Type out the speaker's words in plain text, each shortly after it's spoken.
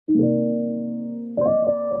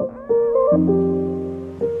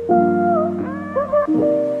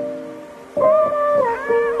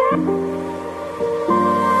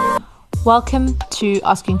Welcome to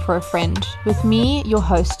Asking for a Friend, with me, your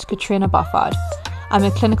host, Katrina Buffard. I'm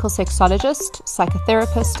a clinical sexologist,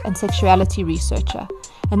 psychotherapist, and sexuality researcher,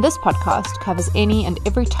 and this podcast covers any and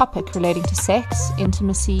every topic relating to sex,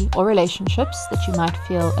 intimacy, or relationships that you might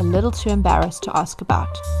feel a little too embarrassed to ask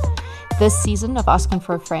about. This season of Asking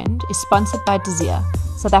for a Friend is sponsored by Desire,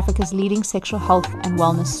 South Africa's leading sexual health and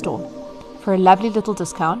wellness store. For a lovely little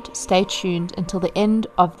discount, stay tuned until the end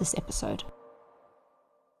of this episode.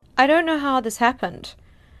 I don't know how this happened.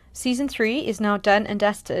 Season 3 is now done and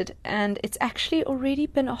dusted, and it's actually already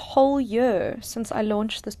been a whole year since I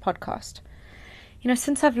launched this podcast.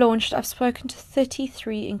 Since I've launched, I've spoken to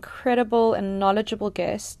 33 incredible and knowledgeable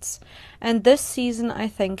guests, and this season, I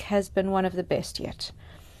think, has been one of the best yet.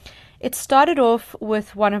 It started off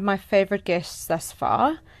with one of my favorite guests thus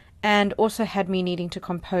far, and also had me needing to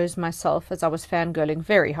compose myself as I was fangirling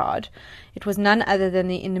very hard. It was none other than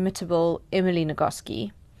the inimitable Emily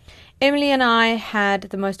Nagoski. Emily and I had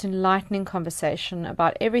the most enlightening conversation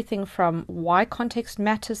about everything from why context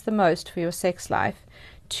matters the most for your sex life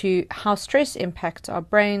to how stress impacts our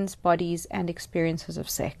brains, bodies, and experiences of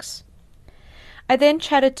sex. I then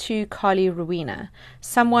chatted to Carly Rowena,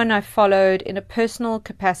 someone I followed in a personal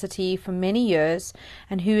capacity for many years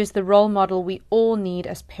and who is the role model we all need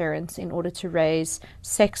as parents in order to raise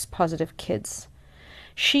sex-positive kids.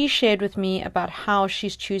 She shared with me about how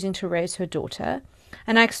she's choosing to raise her daughter,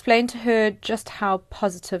 and I explained to her just how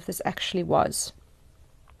positive this actually was.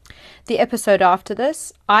 The episode after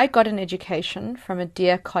this, I got an education from a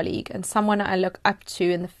dear colleague and someone I look up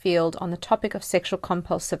to in the field on the topic of sexual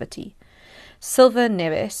compulsivity. Silva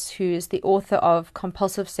Neves, who is the author of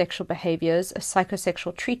Compulsive Sexual Behaviors, a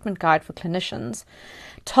psychosexual treatment guide for clinicians,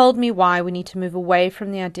 told me why we need to move away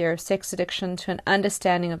from the idea of sex addiction to an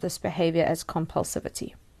understanding of this behavior as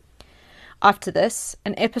compulsivity. After this,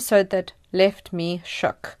 an episode that left me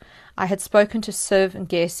shook. I had spoken to Siv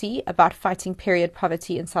Ngesi about fighting period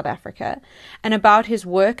poverty in South Africa and about his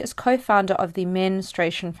work as co-founder of the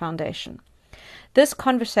Menstruation Foundation. This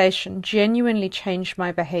conversation genuinely changed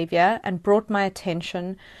my behavior and brought my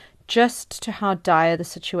attention just to how dire the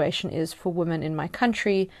situation is for women in my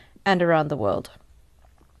country and around the world.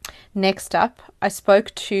 Next up, I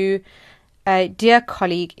spoke to a dear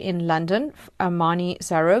colleague in London, Amani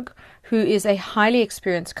Zarug, who is a highly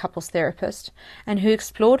experienced couples therapist and who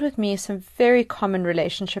explored with me some very common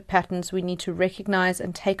relationship patterns we need to recognize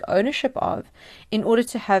and take ownership of in order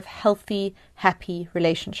to have healthy, happy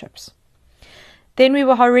relationships. Then we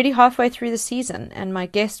were already halfway through the season, and my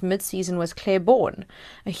guest mid-season was Claire Bourne,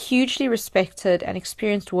 a hugely respected and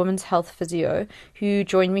experienced women's health physio who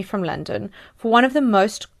joined me from London for one of the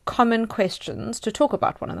most common questions, to talk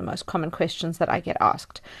about one of the most common questions that I get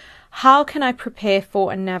asked. How can I prepare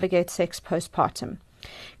for and navigate sex postpartum?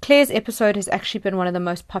 Claire's episode has actually been one of the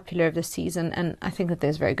most popular of the season, and I think that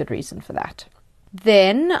there's very good reason for that.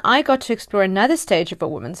 Then I got to explore another stage of a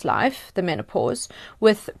woman's life, the menopause,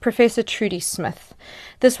 with Professor Trudy Smith.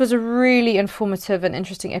 This was a really informative and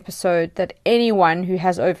interesting episode that anyone who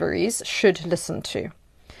has ovaries should listen to.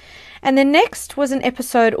 And then next was an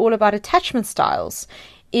episode all about attachment styles.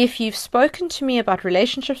 If you've spoken to me about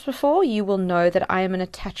relationships before, you will know that I am an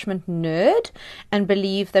attachment nerd and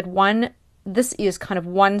believe that this is kind of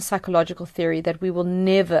one psychological theory that we will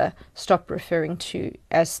never stop referring to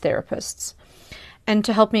as therapists. And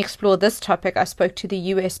to help me explore this topic, I spoke to the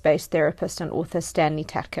US-based therapist and author Stanley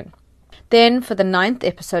Tatkin. Then, for the 9th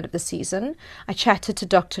episode of the season, I chatted to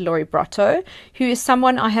Dr. Laurie Brotto, who is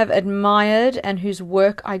someone I have admired and whose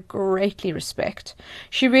work I greatly respect.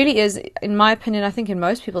 She really is, in my opinion, I think in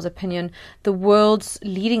most people's opinion, the world's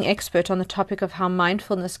leading expert on the topic of how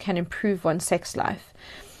mindfulness can improve one's sex life.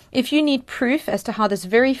 If you need proof as to how this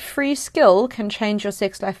very free skill can change your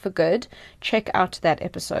sex life for good, check out that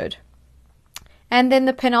episode. And then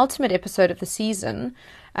the penultimate episode of the season,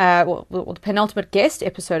 the penultimate guest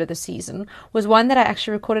episode of the season, was one that I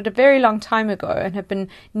actually recorded a very long time ago and have been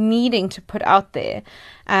needing to put out there.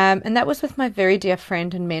 And that was with my very dear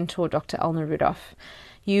friend and mentor, Dr. Elna Rudolph.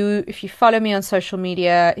 If you follow me on social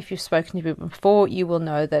media, if you've spoken to me before, you will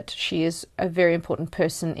know that she is a very important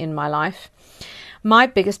person in my life. My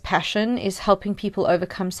biggest passion is helping people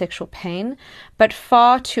overcome sexual pain, but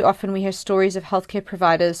far too often we hear stories of healthcare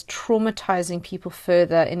providers traumatizing people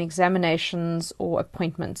further in examinations or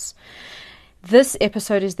appointments. This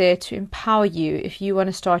episode is there to empower you if you want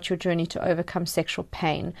to start your journey to overcome sexual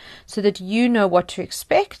pain, so that you know what to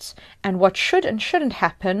expect and what should and shouldn't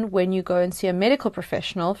happen when you go and see a medical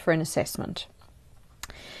professional for an assessment.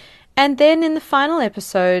 And then in the final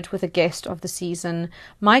episode with a guest of the season,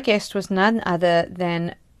 my guest was none other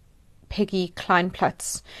than Peggy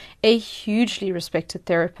Kleinplatz, a hugely respected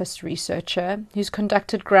therapist researcher who's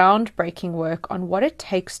conducted groundbreaking work on what it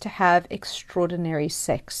takes to have extraordinary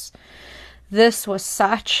sex. This was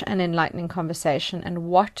such an enlightening conversation, and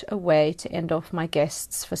what a way to end off my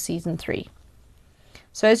guests for season 3.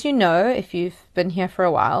 So as you know, if you've been here for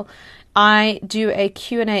a while, I do a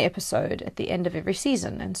Q&A episode at the end of every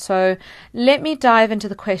season. And so let me dive into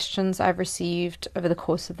the questions I've received over the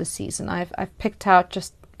course of the season. I've picked out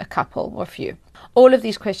just a couple or a few. All of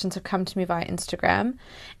these questions have come to me via Instagram.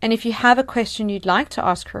 And if you have a question you'd like to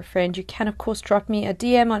ask for a friend, you can, of course, drop me a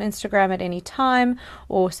DM on Instagram at any time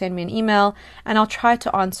or send me an email, and I'll try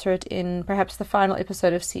to answer it in perhaps the final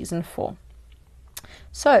episode of season 4.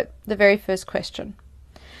 So, the very first question.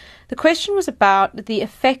 The question was about the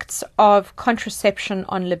effects of contraception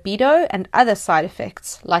on libido and other side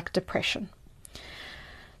effects like depression.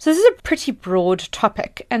 So this is a pretty broad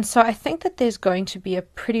topic, and so I think that there's going to be a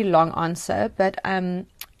pretty long answer, but I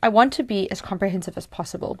want to be as comprehensive as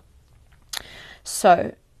possible.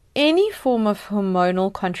 So any form of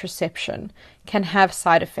hormonal contraception can have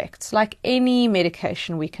side effects, like any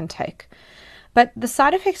medication we can take. But the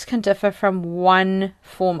side effects can differ from one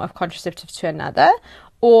form of contraceptive to another,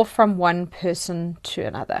 or from one person to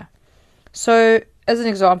another. So, as an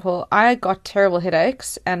example, I got terrible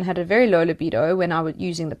headaches and had a very low libido when I was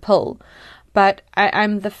using the pill. But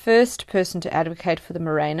I'm the first person to advocate for the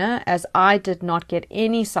Mirena, as I did not get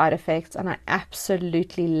any side effects and I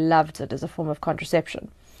absolutely loved it as a form of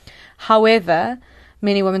contraception. However,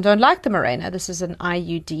 many women don't like the Mirena. This is an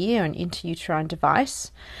IUD, or an intrauterine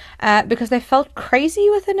device, because they felt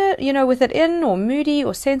crazy with it in, or moody,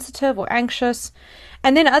 or sensitive, or anxious.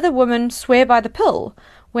 And then other women swear by the pill,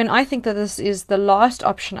 when I think that this is the last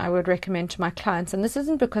option I would recommend to my clients. And this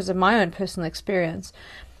isn't because of my own personal experience,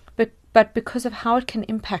 but because of how it can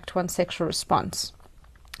impact one's sexual response.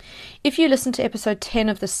 If you listen to episode 10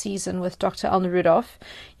 of the season with Dr. Elna Rudolph,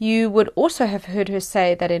 you would also have heard her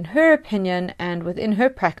say that in her opinion and within her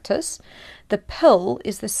practice, the pill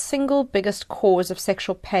is the single biggest cause of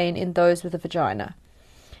sexual pain in those with a vagina.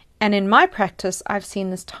 And in my practice, I've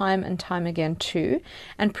seen this time and time again too,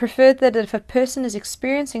 and preferred that if a person is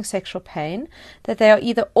experiencing sexual pain, that they are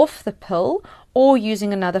either off the pill or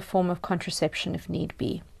using another form of contraception if need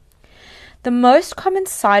be. The most common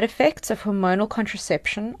side effects of hormonal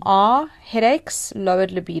contraception are headaches,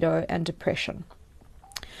 lowered libido, and depression.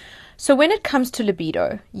 So when it comes to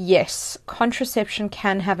libido, yes, contraception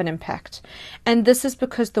can have an impact, and this is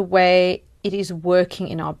because the way it is working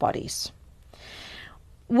in our bodies.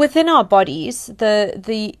 Within our bodies,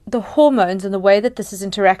 the hormones and the way that this is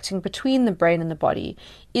interacting between the brain and the body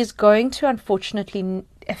is going to unfortunately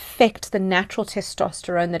affect the natural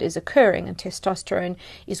testosterone that is occurring. And testosterone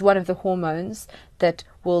is one of the hormones that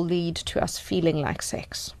will lead to us feeling like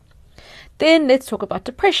sex. Then let's talk about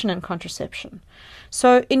depression and contraception.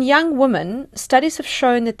 So in young women, studies have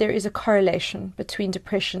shown that there is a correlation between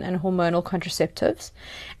depression and hormonal contraceptives.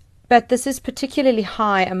 But this is particularly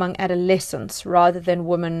high among adolescents rather than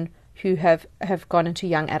women who have gone into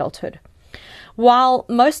young adulthood. While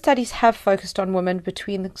most studies have focused on women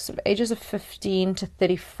between the sort of ages of 15 to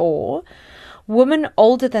 34, women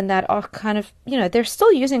older than that are kind of, they're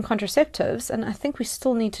still using contraceptives, and I think we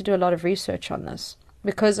still need to do a lot of research on this,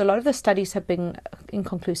 because a lot of the studies have been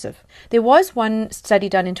inconclusive. There was one study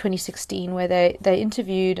done in 2016 where they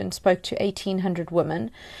interviewed and spoke to 1,800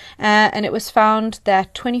 women, and it was found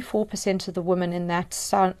that 24% of the women in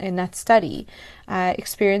that study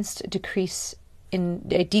experienced a decrease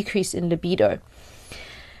in libido.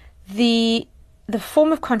 The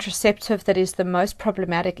form of contraceptive that is the most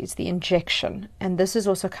problematic is the injection, and this has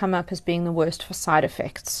also come up as being the worst for side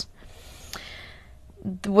effects.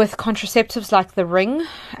 With contraceptives like the ring,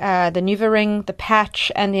 the NuvaRing, the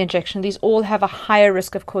patch, and the injection, these all have a higher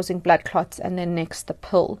risk of causing blood clots, and then next the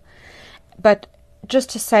pill. But just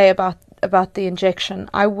to say about the injection,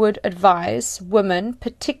 I would advise women,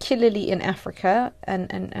 particularly in Africa,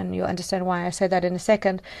 and you'll understand why I say that in a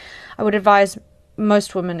second, I would advise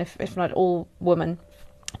most women, if not all women,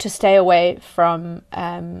 to stay away from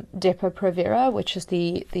Depo-Provera, which is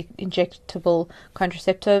the injectable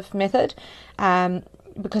contraceptive method,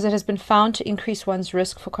 because it has been found to increase one's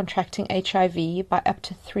risk for contracting HIV by up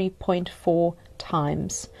to 3.4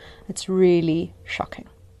 times. It's really shocking.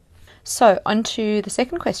 So, on to the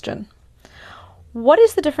second question. What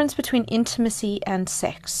is the difference between intimacy and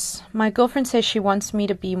sex? My girlfriend says she wants me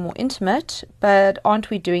to be more intimate, but aren't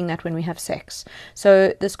we doing that when we have sex?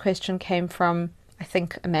 So this question came from I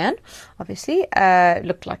think a man, obviously,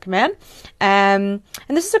 looked like a man. And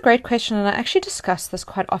this is a great question, and I actually discuss this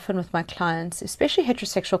quite often with my clients, especially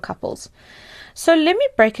heterosexual couples. So let me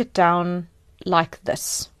break it down like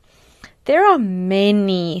this. There are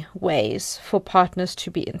many ways for partners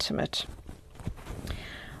to be intimate.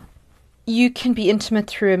 You can be intimate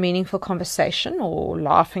through a meaningful conversation or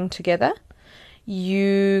laughing together.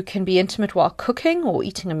 You can be intimate while cooking or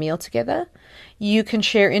eating a meal together. You can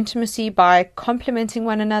share intimacy by complimenting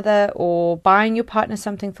one another or buying your partner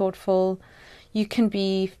something thoughtful. You can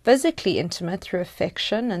be physically intimate through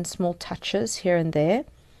affection and small touches here and there.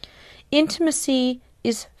 Intimacy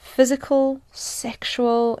is physical,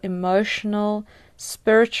 sexual, emotional,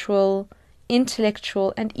 spiritual,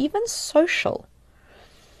 intellectual, and even social.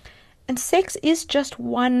 And sex is just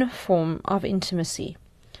one form of intimacy.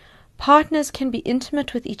 Partners can be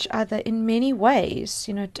intimate with each other in many ways,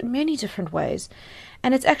 many different ways.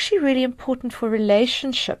 And it's actually really important for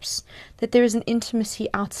relationships that there is an intimacy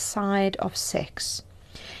outside of sex.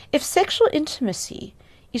 If sexual intimacy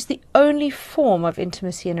is the only form of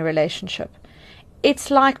intimacy in a relationship, it's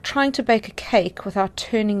like trying to bake a cake without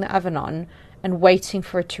turning the oven on and waiting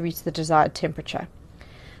for it to reach the desired temperature.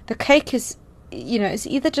 The cake is it's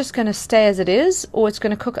either just going to stay as it is, or it's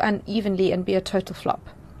going to cook unevenly and be a total flop.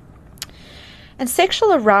 And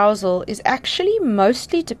sexual arousal is actually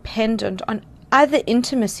mostly dependent on other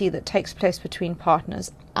intimacy that takes place between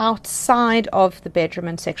partners outside of the bedroom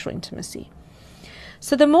and sexual intimacy.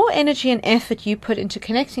 So the more energy and effort you put into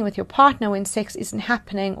connecting with your partner when sex isn't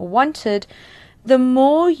happening or wanted, the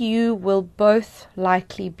more you will both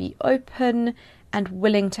likely be open and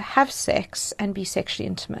willing to have sex and be sexually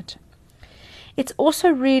intimate. It's also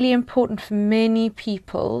really important for many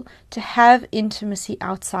people to have intimacy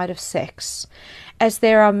outside of sex, as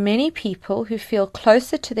there are many people who feel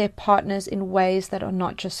closer to their partners in ways that are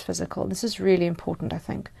not just physical. This is really important, I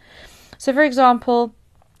think. So, for example,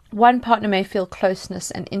 one partner may feel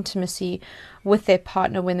closeness and intimacy with their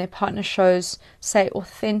partner when their partner shows, say,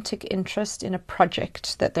 authentic interest in a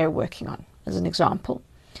project that they're working on, as an example.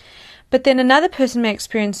 But then another person may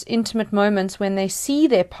experience intimate moments when they see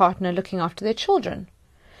their partner looking after their children.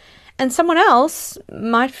 And someone else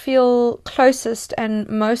might feel closest and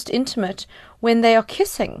most intimate when they are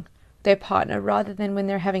kissing their partner rather than when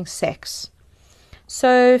they're having sex.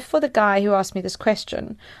 So for the guy who asked me this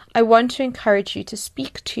question, I want to encourage you to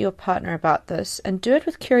speak to your partner about this and do it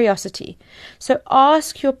with curiosity. So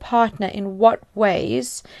ask your partner in what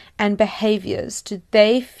ways and behaviors do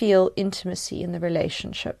they feel intimacy in the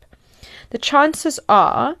relationship. The chances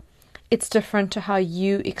are it's different to how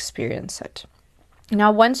you experience it. Now,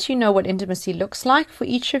 once you know what intimacy looks like for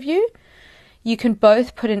each of you, you can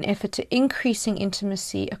both put an effort to increasing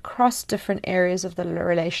intimacy across different areas of the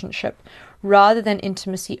relationship, rather than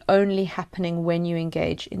intimacy only happening when you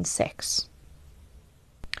engage in sex.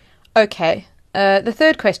 Okay, the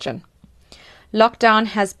third question. Lockdown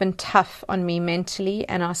has been tough on me mentally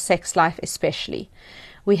and our sex life especially.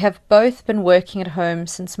 We have both been working at home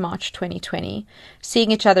since March 2020,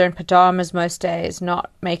 seeing each other in pajamas most days,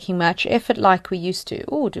 not making much effort like we used to.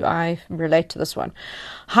 Oh, do I relate to this one?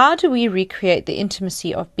 How do we recreate the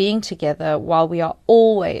intimacy of being together while we are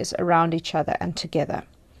always around each other and together?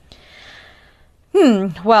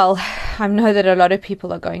 Well, I know that a lot of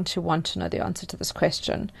people are going to want to know the answer to this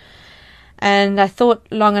question. And I thought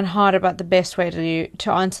long and hard about the best way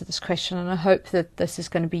to answer this question, and I hope that this is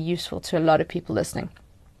going to be useful to a lot of people listening.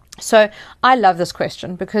 So I love this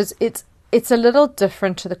question because it's a little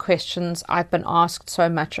different to the questions I've been asked so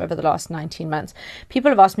much over the last 19 months.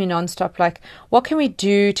 People have asked me nonstop, like, what can we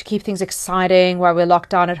do to keep things exciting while we're locked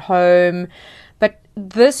down at home? But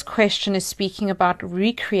this question is speaking about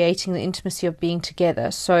recreating the intimacy of being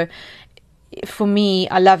together. So for me,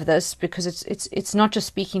 I love this because it's not just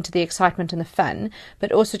speaking to the excitement and the fun,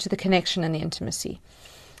 but also to the connection and the intimacy.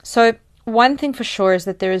 So one thing for sure is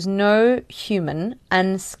that there is no human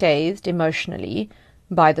unscathed emotionally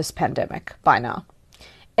by this pandemic by now.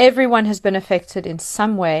 Everyone has been affected in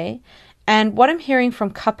some way. And what I'm hearing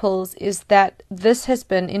from couples is that this has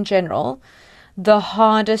been, in general, the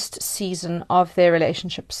hardest season of their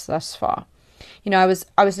relationships thus far. You know, I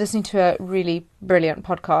was listening to a really brilliant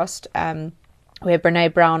podcast where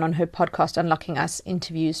Brene Brown on her podcast Unlocking Us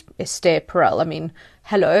interviews Esther Perel. I mean,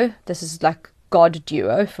 hello, this is like God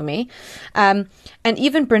duo for me. And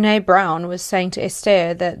even Brene Brown was saying to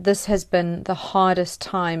Esther that this has been the hardest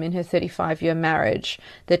time in her 35-year marriage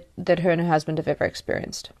that her and her husband have ever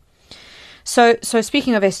experienced. So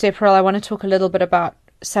speaking of Esther Perel, I want to talk a little bit about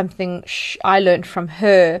something I learned from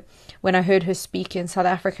her when I heard her speak in South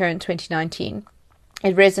Africa in 2019.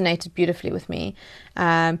 It resonated beautifully with me,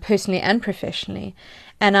 personally and professionally.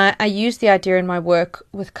 And I use the idea in my work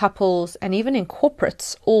with couples and even in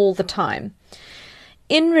corporates all the time.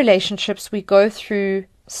 In relationships, we go through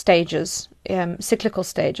stages, cyclical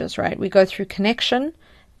stages, right? We go through connection,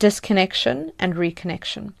 disconnection, and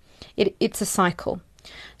reconnection. It's a cycle.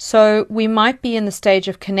 So we might be in the stage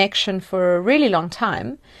of connection for a really long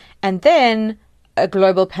time, and then a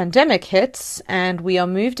global pandemic hits and we are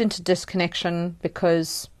moved into disconnection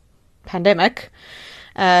because pandemic.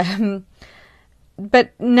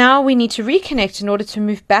 But now we need to reconnect in order to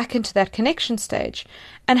move back into that connection stage.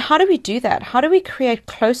 And how do we do that? How do we create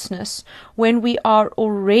closeness when we are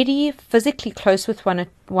already physically close with one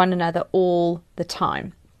another all the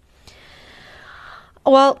time?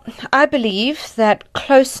 Well, I believe that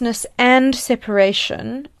closeness and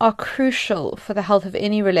separation are crucial for the health of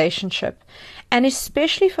any relationship, and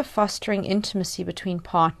especially for fostering intimacy between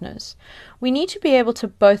partners. We need to be able to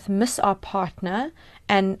both miss our partner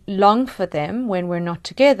and long for them when we're not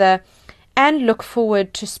together, and look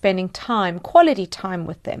forward to spending time, quality time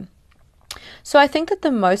with them. So I think that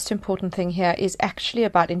the most important thing here is actually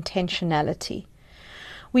about intentionality.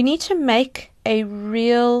 We need to make a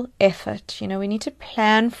real effort. We need to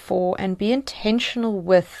plan for and be intentional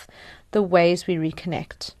with the ways we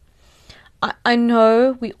reconnect. I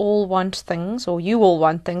know we all want things, or you all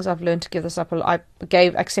want things. I've learned to give this up. I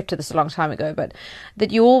accepted this a long time ago, but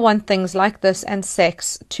that you all want things like this and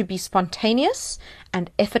sex to be spontaneous and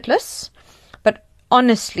effortless. But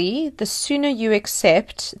honestly, the sooner you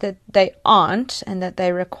accept that they aren't and that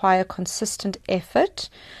they require consistent effort,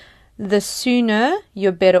 the sooner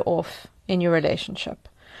you're better off in your relationship.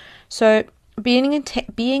 So being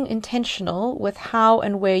intentional with how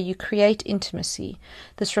and where you create intimacy.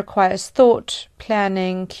 This requires thought,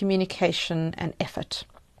 planning, communication, and effort.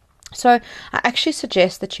 So I actually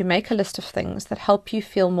suggest that you make a list of things that help you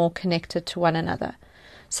feel more connected to one another.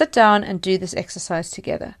 Sit down and do this exercise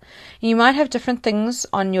together. You might have different things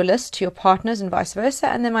on your list to your partners and vice versa,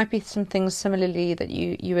 and there might be some things similarly that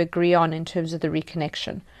you agree on in terms of the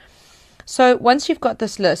reconnection. So once you've got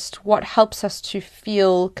this list, what helps us to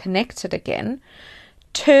feel connected again?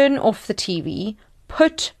 Turn off the TV,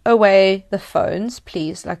 put away the phones,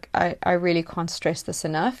 please. I really can't stress this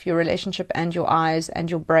enough. Your relationship and your eyes and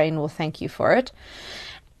your brain will thank you for it.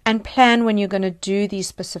 And plan when you're going to do these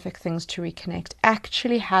specific things to reconnect.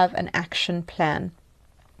 Actually have an action plan.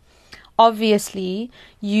 Obviously,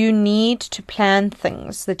 you need to plan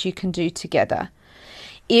things that you can do together.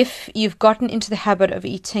 If you've gotten into the habit of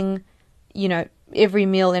eating every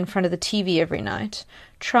meal in front of the TV every night,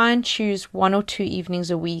 try and choose 1 or 2 evenings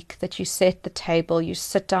a week that you set the table, you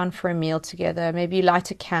sit down for a meal together, maybe you light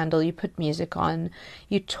a candle, you put music on,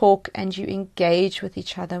 you talk and you engage with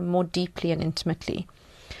each other more deeply and intimately.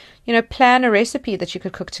 Plan a recipe that you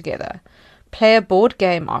could cook together. Play a board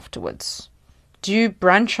game afterwards. Do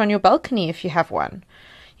brunch on your balcony if you have one.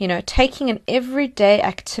 Taking an everyday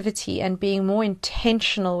activity and being more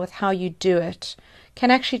intentional with how you do it can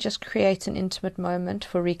actually just create an intimate moment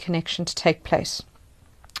for reconnection to take place.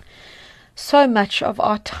 So much of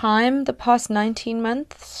our time the past 19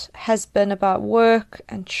 months has been about work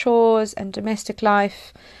and chores and domestic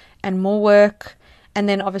life and more work, and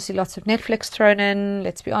then obviously lots of Netflix thrown in.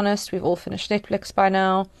 Let's be honest, we've all finished Netflix by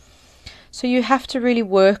now. So you have to really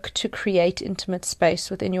work to create intimate space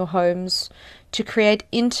within your homes, to create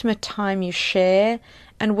intimate time you share,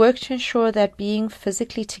 and work to ensure that being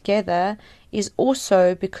physically together is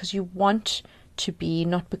also because you want to be,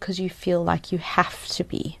 not because you feel like you have to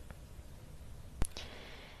be.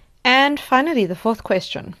 And finally, the fourth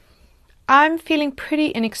question. I'm feeling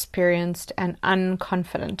pretty inexperienced and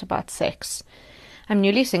unconfident about sex. I'm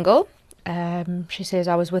newly single. She says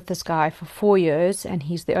I was with this guy for 4 years and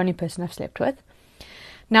he's the only person I've slept with.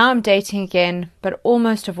 Now I'm dating again, but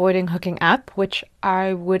almost avoiding hooking up, which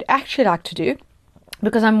I would actually like to do,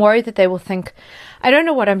 because I'm worried that they will think I don't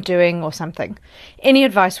know what I'm doing or something. Any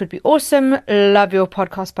advice would be awesome. Love your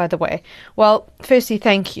podcast, by the way. Well, firstly,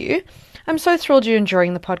 thank you. I'm so thrilled you're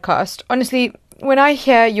enjoying the podcast. Honestly, when I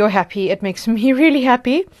hear you're happy, it makes me really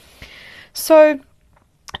happy. So,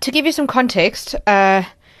 to give you some context,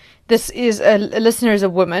 this is a listener is a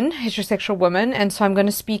woman, heterosexual woman, and so I'm going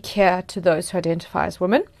to speak here to those who identify as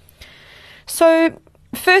women. So,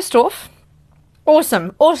 first off,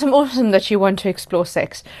 awesome that you want to explore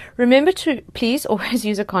sex. Remember to please always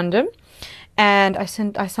use a condom. And I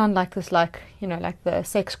sound like this, like the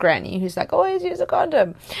sex granny who's like, always use a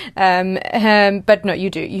condom. But no, you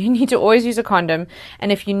do. You need to always use a condom.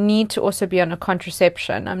 And if you need to also be on a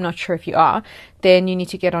contraception, I'm not sure if you are, then you need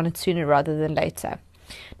to get on it sooner rather than later.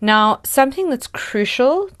 Now, something that's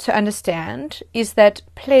crucial to understand is that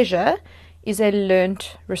pleasure is a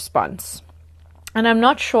learnt response. And I'm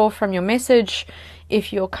not sure from your message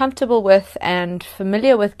if you're comfortable with and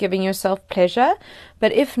familiar with giving yourself pleasure,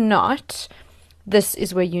 but if not, this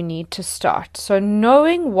is where you need to start. So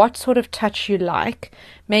knowing what sort of touch you like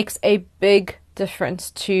makes a big difference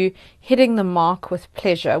to hitting the mark with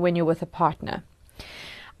pleasure when you're with a partner.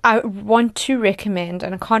 I want to recommend,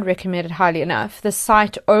 and I can't recommend it highly enough, the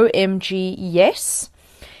site OMG Yes.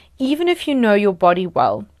 Even if you know your body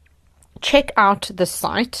well, check out the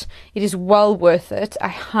site. It is well worth it. I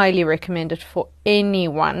highly recommend it for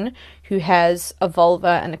anyone who has a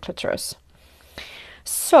vulva and a clitoris.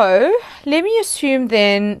 So let me assume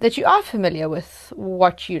then that you are familiar with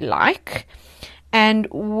what you like. And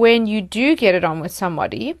when you do get it on with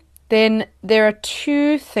somebody, then there are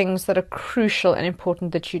two things that are crucial and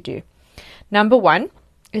important that you do. Number one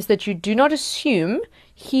is that you do not assume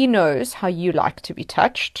he knows how you like to be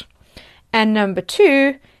touched. And number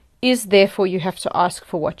two is therefore you have to ask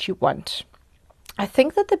for what you want. I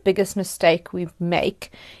think that the biggest mistake we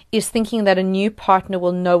make is thinking that a new partner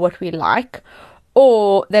will know what we like,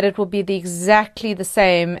 or that it will be exactly the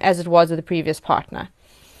same as it was with the previous partner.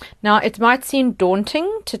 Now, it might seem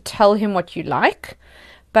daunting to tell him what you like,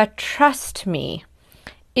 but trust me,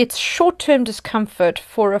 it's short-term discomfort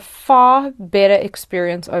for a far better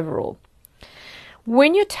experience overall.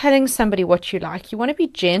 When you're telling somebody what you like, you want to be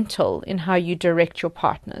gentle in how you direct your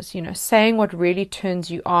partners. Saying what really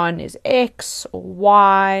turns you on is X or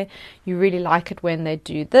Y. You really like it when they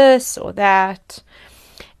do this or that.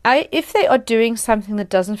 If they are doing something that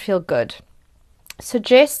doesn't feel good,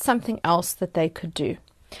 suggest something else that they could do.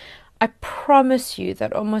 I promise you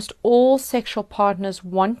that almost all sexual partners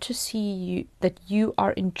want to see that you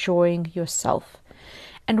are enjoying yourself.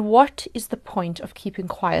 And what is the point of keeping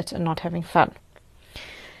quiet and not having fun?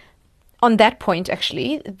 On that point,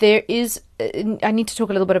 actually, I need to talk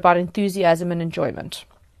a little bit about enthusiasm and enjoyment.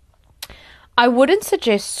 I wouldn't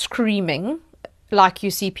suggest screaming like you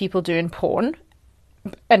see people do in porn,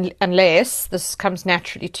 unless this comes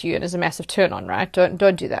naturally to you and is a massive turn on, right?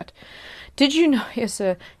 Don't do that. Did you know, here's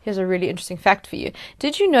a really interesting fact for you.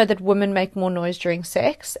 Did you know that women make more noise during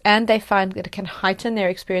sex and they find that it can heighten their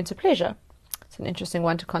experience of pleasure? It's an interesting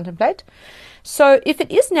one to contemplate. So if it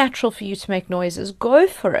is natural for you to make noises, go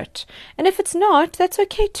for it. And if it's not, that's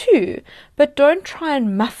okay too. But don't try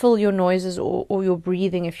and muffle your noises or your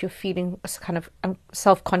breathing if you're feeling kind of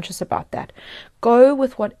self-conscious about that. Go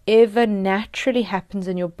with whatever naturally happens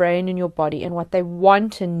in your brain and your body and what they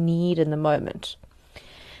want and need in the moment.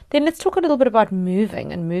 Then let's talk a little bit about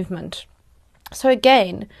moving and movement. So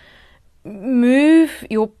again, move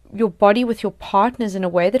your body with your partners in a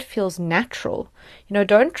way that feels natural.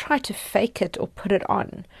 Don't try to fake it or put it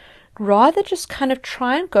on. Rather just kind of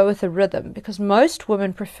try and go with a rhythm, because most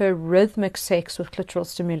women prefer rhythmic sex with clitoral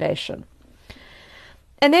stimulation.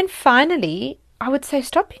 And then finally, I would say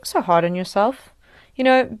stop being so hard on yourself.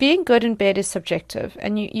 Being good in bed is subjective,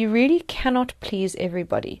 and you really cannot please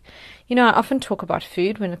everybody. I often talk about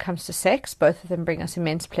food when it comes to sex. Both of them bring us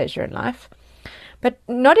immense pleasure in life. But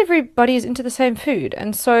not everybody is into the same food.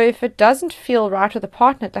 And so if it doesn't feel right with a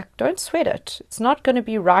partner, don't sweat it. It's not going to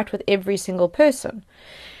be right with every single person.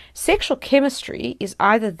 Sexual chemistry is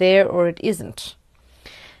either there or it isn't.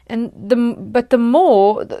 But the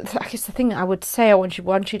more, I guess the thing I would say I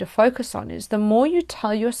want you to focus on is the more you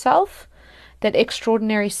tell yourself that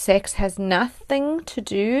extraordinary sex has nothing to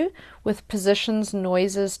do with positions,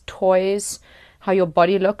 noises, toys, how your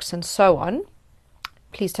body looks, and so on.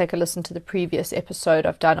 Please take a listen to the previous episode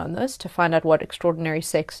I've done on this to find out what extraordinary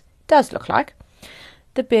sex does look like.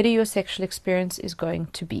 The better your sexual experience is going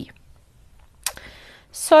to be.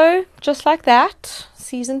 So, just like that,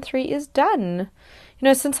 season 3 is done.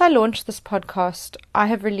 Since I launched this podcast, I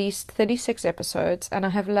have released 36 episodes and I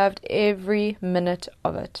have loved every minute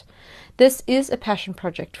of it. This is a passion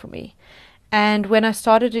project for me. And when I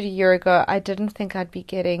started it a year ago, I didn't think I'd be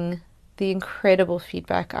getting the incredible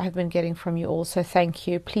feedback I've been getting from you all. So thank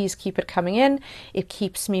you. Please keep it coming in. It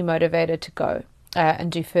keeps me motivated to go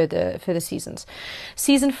and do further seasons.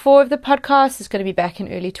 Season 4 of the podcast is going to be back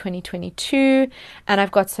in early 2022. And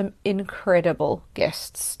I've got some incredible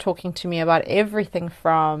guests talking to me about everything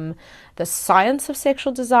from the science of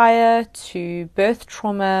sexual desire to birth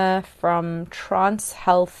trauma, from trans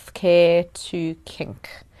health care to kink.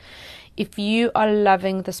 If you are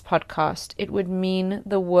loving this podcast, it would mean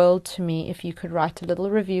the world to me if you could write a little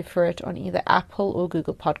review for it on either Apple or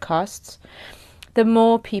Google Podcasts. The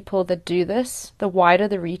more people that do this, the wider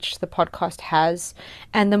the reach the podcast has,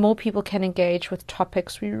 and the more people can engage with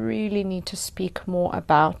topics we really need to speak more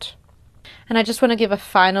about. And I just want to give a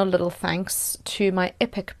final little thanks to my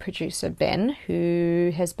epic producer, Ben,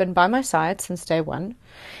 who has been by my side since day one,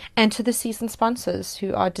 and to the season sponsors,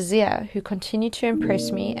 who are Desire, who continue to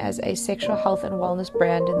impress me as a sexual health and wellness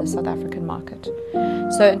brand in the South African market.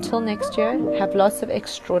 So until next year, have lots of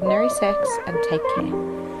extraordinary sex and take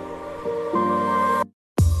care.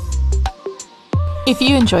 If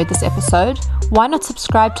you enjoyed this episode, why not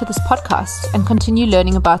subscribe to this podcast and continue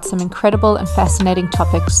learning about some incredible and fascinating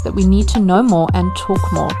topics that we need to know more and talk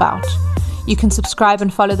more about. You can subscribe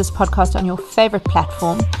and follow this podcast on your favorite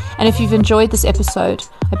platform. And if you've enjoyed this episode,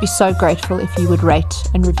 I'd be so grateful if you would rate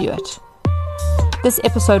and review it. This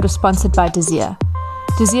episode was sponsored by Desire.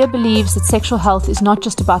 Desire believes that sexual health is not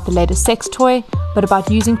just about the latest sex toy, but about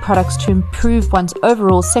using products to improve one's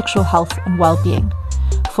overall sexual health and well-being.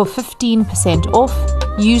 For 15% off,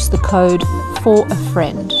 use the code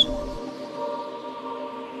FORAFRIEND.